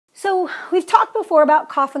So we've talked before about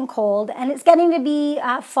cough and cold, and it's getting to be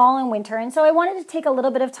fall and winter, and so I wanted to take a little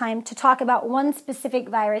bit of time to talk about one specific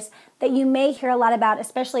virus that you may hear a lot about,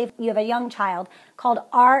 especially if you have a young child, called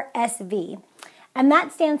RSV. And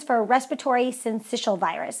that stands for respiratory syncytial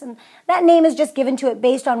virus. And that name is just given to it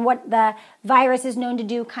based on what the virus is known to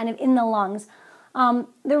do kind of in the lungs.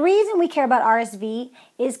 The reason we care about RSV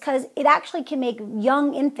is because it actually can make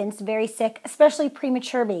young infants very sick, especially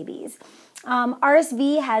premature babies.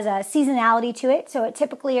 RSV has a seasonality to it, so it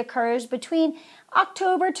typically occurs between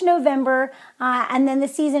October to November, and then the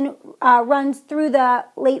season runs through the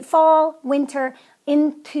late fall, winter,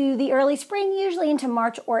 into the early spring, usually into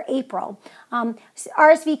March or April.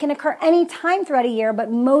 RSV can occur any time throughout a year, but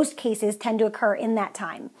most cases tend to occur in that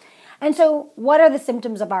time. And so what are the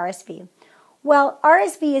symptoms of RSV? Well,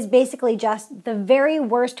 RSV is basically just the very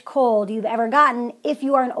worst cold you've ever gotten if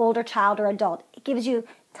you are an older child or adult. It gives you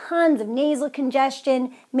tons of nasal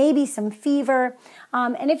congestion, maybe some fever.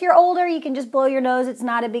 And if you're older, you can just blow your nose. It's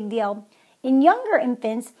not a big deal. In younger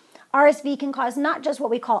infants, RSV can cause not just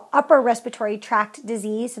what we call upper respiratory tract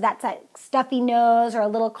disease, so that's that stuffy nose or a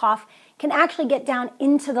little cough, can actually get down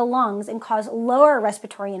into the lungs and cause lower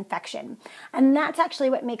respiratory infection. And that's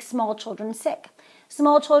actually what makes small children sick.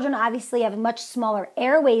 Small children obviously have much smaller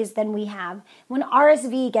airways than we have. When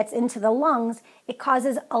RSV gets into the lungs, it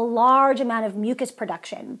causes a large amount of mucus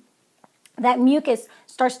production. That mucus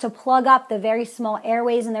starts to plug up the very small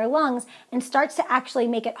airways in their lungs and starts to actually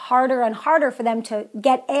make it harder and harder for them to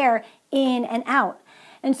get air in and out.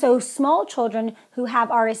 And so small children who have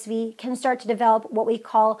RSV can start to develop what we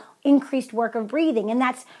call increased work of breathing, and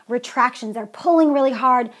that's retractions. They're pulling really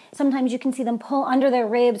hard. Sometimes you can see them pull under their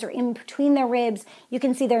ribs or in between their ribs. You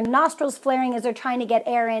can see their nostrils flaring as they're trying to get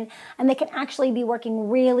air in, and they can actually be working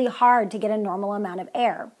really hard to get a normal amount of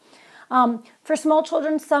air. For small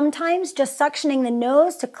children, sometimes just suctioning the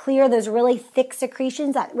nose to clear those really thick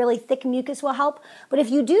secretions, that really thick mucus will help. But if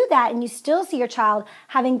you do that and you still see your child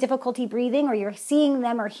having difficulty breathing, or you're seeing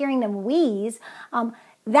them or hearing them wheeze,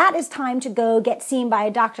 that is time to go get seen by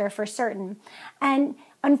a doctor for certain. And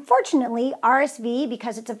unfortunately, RSV,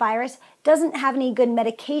 because it's a virus, doesn't have any good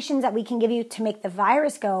medications that we can give you to make the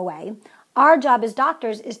virus go away. Our job as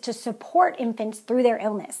doctors is to support infants through their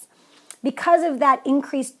illness. Because of that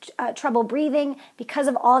increased trouble breathing, because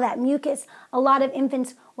of all that mucus, a lot of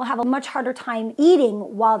infants will have a much harder time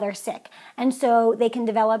eating while they're sick. And so they can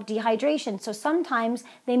develop dehydration. So sometimes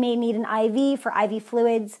they may need an IV for IV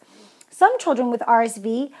fluids. Some children with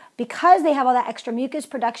RSV, because they have all that extra mucus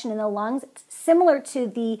production in the lungs, it's similar to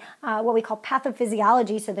the what we call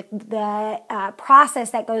pathophysiology, so the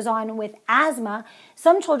process that goes on with asthma.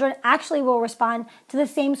 Some children actually will respond to the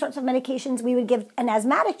same sorts of medications we would give an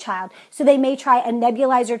asthmatic child. So they may try a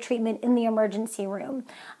nebulizer treatment in the emergency room.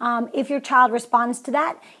 If your child responds to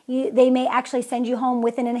that, they may actually send you home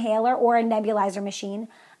with an inhaler or a nebulizer machine.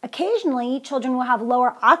 Occasionally, children will have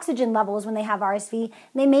lower oxygen levels when they have RSV.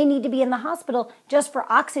 They may need to be in the hospital just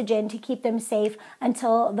for oxygen to keep them safe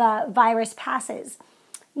until the virus passes.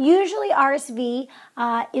 Usually, RSV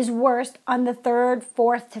is worst on the 3rd,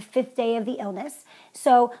 4th to 5th day of the illness.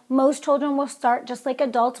 So most children will start just like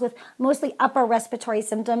adults with mostly upper respiratory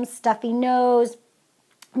symptoms, stuffy nose,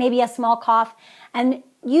 maybe a small cough, and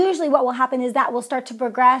usually what will happen is that will start to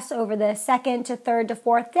progress over the 2nd to 3rd to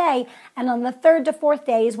 4th day, and on the 3rd to 4th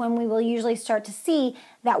day is when we will usually start to see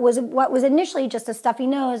that what was initially just a stuffy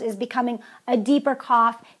nose is becoming a deeper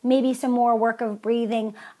cough, maybe some more work of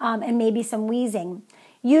breathing, and maybe some wheezing.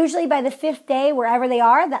 Usually by the 5th day, wherever they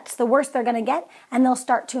are, that's the worst they're going to get, and they'll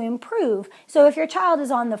start to improve. So if your child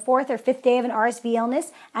is on the 4th or 5th day of an RSV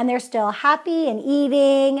illness and they're still happy and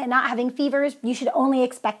eating and not having fevers, you should only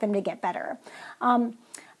expect them to get better.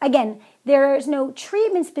 Again, there's no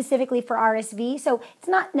treatment specifically for RSV, so it's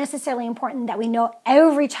not necessarily important that we know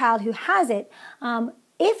every child who has it.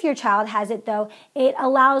 If your child has it, though, it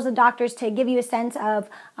allows the doctors to give you a sense of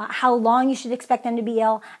how long you should expect them to be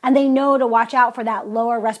ill, and they know to watch out for that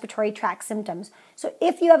lower respiratory tract symptoms. So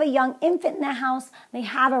if you have a young infant in the house, they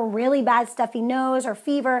have a really bad stuffy nose or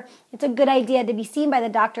fever, it's a good idea to be seen by the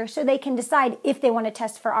doctor so they can decide if they want to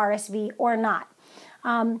test for RSV or not.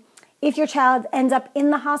 If your child ends up in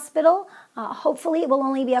the hospital, hopefully it will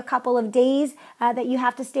only be a couple of days that you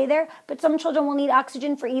have to stay there, but some children will need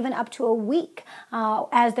oxygen for even up to a week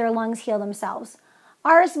as their lungs heal themselves.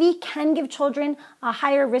 RSV can give children a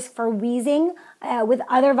higher risk for wheezing with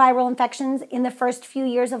other viral infections in the first few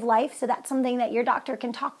years of life, so that's something that your doctor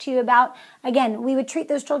can talk to you about. Again, we would treat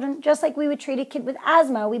those children just like we would treat a kid with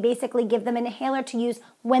asthma. We basically give them an inhaler to use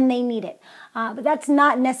when they need it. But that's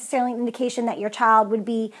not necessarily an indication that your child would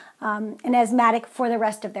be an asthmatic for the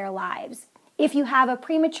rest of their lives. If you have a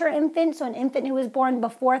premature infant, so an infant who was born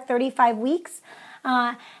before 35 weeks,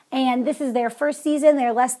 and this is their first season,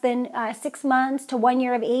 they're less than 6 months to 1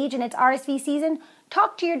 year of age, and it's RSV season,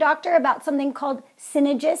 talk to your doctor about something called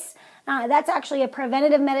Synagis. That's actually a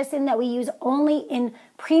preventative medicine that we use only in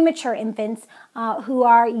premature infants who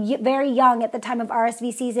are very young at the time of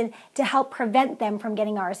RSV season to help prevent them from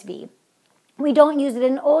getting RSV. We don't use it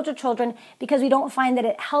in older children because we don't find that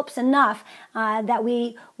it helps enough that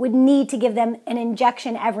we would need to give them an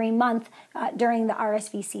injection every month during the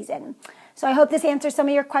RSV season. So I hope this answers some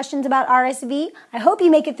of your questions about RSV. I hope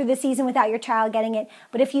you make it through the season without your child getting it,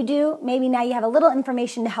 but if you do, maybe now you have a little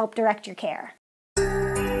information to help direct your care.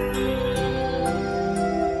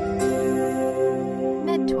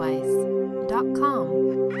 Medtwice.com